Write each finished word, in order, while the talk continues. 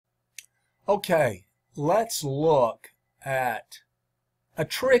Okay, let's look at a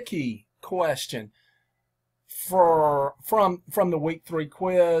tricky question from the week 3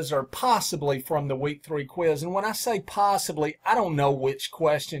 quiz, or possibly from the week 3 quiz. And when I say possibly, I don't know which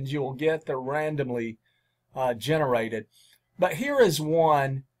questions you'll get. They're randomly generated. But here is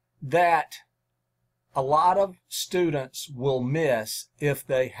one that a lot of students will miss if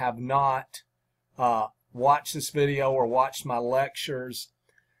they have not watched this video or watched my lectures.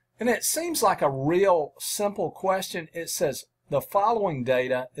 And it seems like a real simple question. It says the following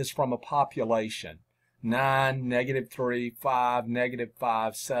data is from a population: 9, -3, 5,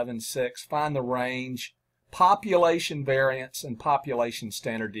 -5, 7, 6. Find the range, population variance, and population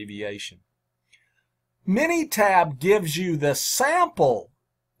standard deviation. Minitab gives you the sample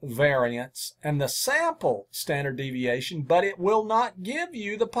variance and the sample standard deviation, but it will not give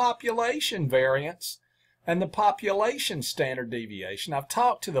you the population variance and the population standard deviation. I've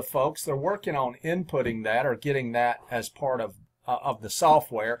talked to the folks. They're working on inputting that or getting that as part of the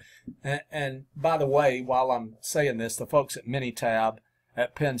software. And by the way, while I'm saying this, the folks at Minitab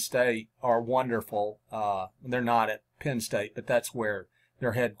at Penn State are wonderful. They're not at Penn State, but that's where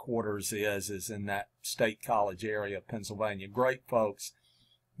their headquarters is in that State College area of Pennsylvania. Great folks,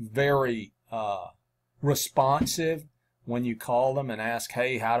 very responsive when you call them and ask,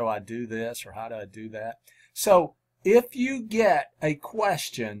 hey, how do I do this or how do I do that? So if you get a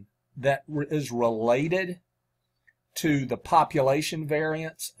question that is related to the population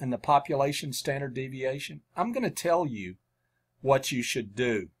variance and the population standard deviation, I'm going to tell you what you should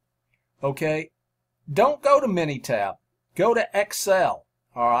do. Okay? Don't go to Minitab. Go to Excel.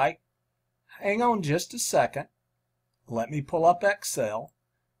 All right? Hang on just a second. Let me pull up Excel.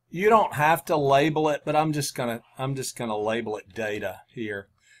 You don't have to label it, but I'm just gonna label it data here.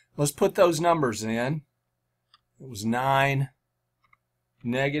 Let's put those numbers in. It was 9,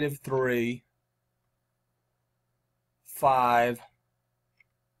 -3, 5,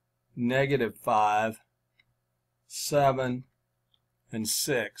 -5, 7, and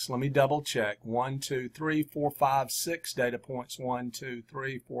 6. Let me double check. 1, 2, 3, 4, 5, 6 data points. 1, 2,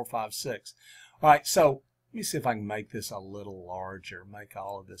 3, 4, 5, 6. All right, so let me see if I can make this a little larger, make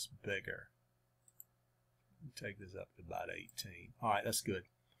all of this bigger. Take this up to about 18. All right, that's good.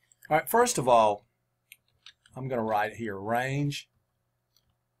 All right, first of all, I'm going to write here range,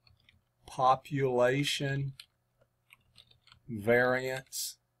 population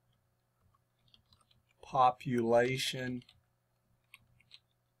variance, population.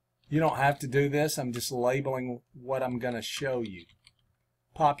 You don't have to do this. I'm just labeling what I'm going to show you.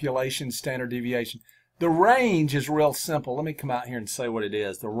 Population standard deviation. The range is real simple. Let me come out here and say what it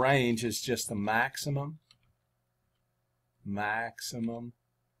is. The range is just the maximum minus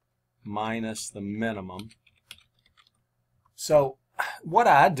the minimum. So what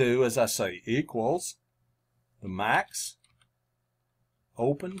I do is I say equals the max,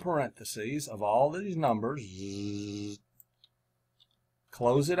 open parentheses, of all these numbers,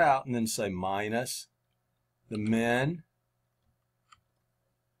 close it out, and then say minus the min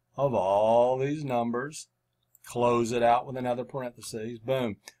of all these numbers, close it out with another parentheses,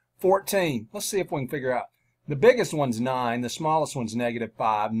 boom. 14. Let's see if we can figure out. The biggest one's 9, the smallest one's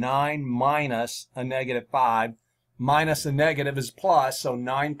 -5. 9 minus a -5 minus a negative is plus, so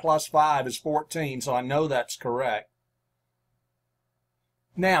 9 plus 5 is 14, so I know that's correct.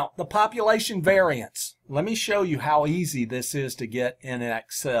 Now, the population variance. Let me show you how easy this is to get in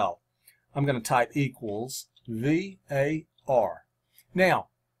Excel. I'm going to type equals VAR. Now,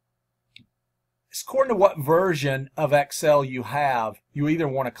 according to what version of Excel you have, you either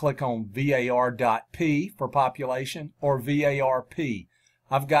want to click on var.p for population or VARP.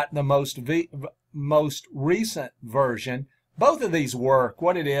 I've got the most recent version. Both of these work.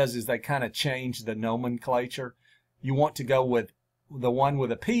 What it is they kind of change the nomenclature. You want to go with the one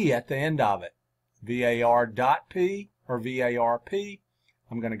with a P at the end of it. var.p or VARP.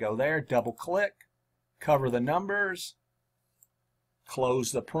 I'm going to go there, double click, cover the numbers,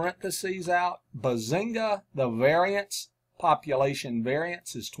 close the parentheses out. Bazinga, the variance, population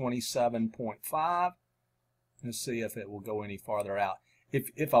variance is 27.5. Let's see if it will go any farther out.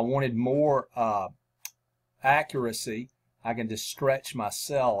 If I wanted more accuracy, I can just stretch my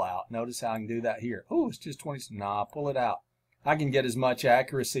cell out. Notice how I can do that here. Oh, it's just 20. Nah, pull it out. I can get as much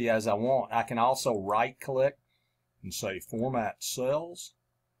accuracy as I want. I can also right-click and say Format Cells,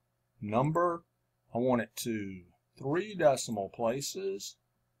 Number. I want it to 3 decimal places.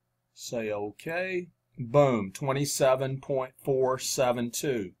 Say OK. Boom,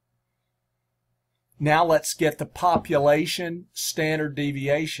 27.472. Now let's get the population standard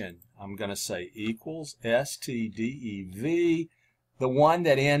deviation. I'm going to say equals STDEV the one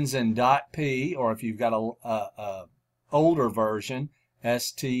that ends in .p, or if you've got a older version,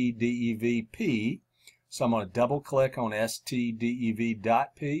 stdevp. So I'm going to double click on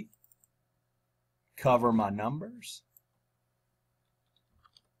stdev.p, cover my numbers,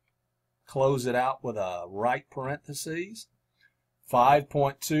 close it out with a right parentheses,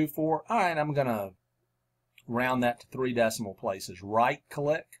 5.24. All right, I'm going to round that to 3 decimal places. Right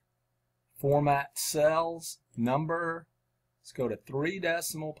click, format cells, number. Let's go to 3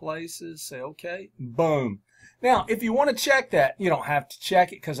 decimal places, say OK, boom. Now, if you want to check that, you don't have to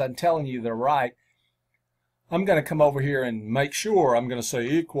check it because I'm telling you they're right. I'm going to come over here and make sure. I'm going to say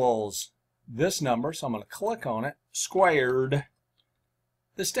equals this number, so I'm going to click on it, squared.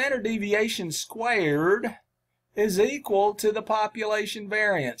 The standard deviation squared is equal to the population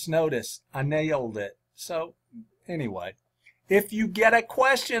variance. Notice, I nailed it. So, anyway, if you get a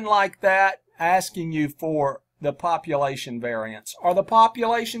question like that asking you for the population variance or the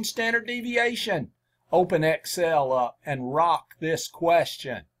population standard deviation, open Excel up and rock this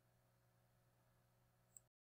question.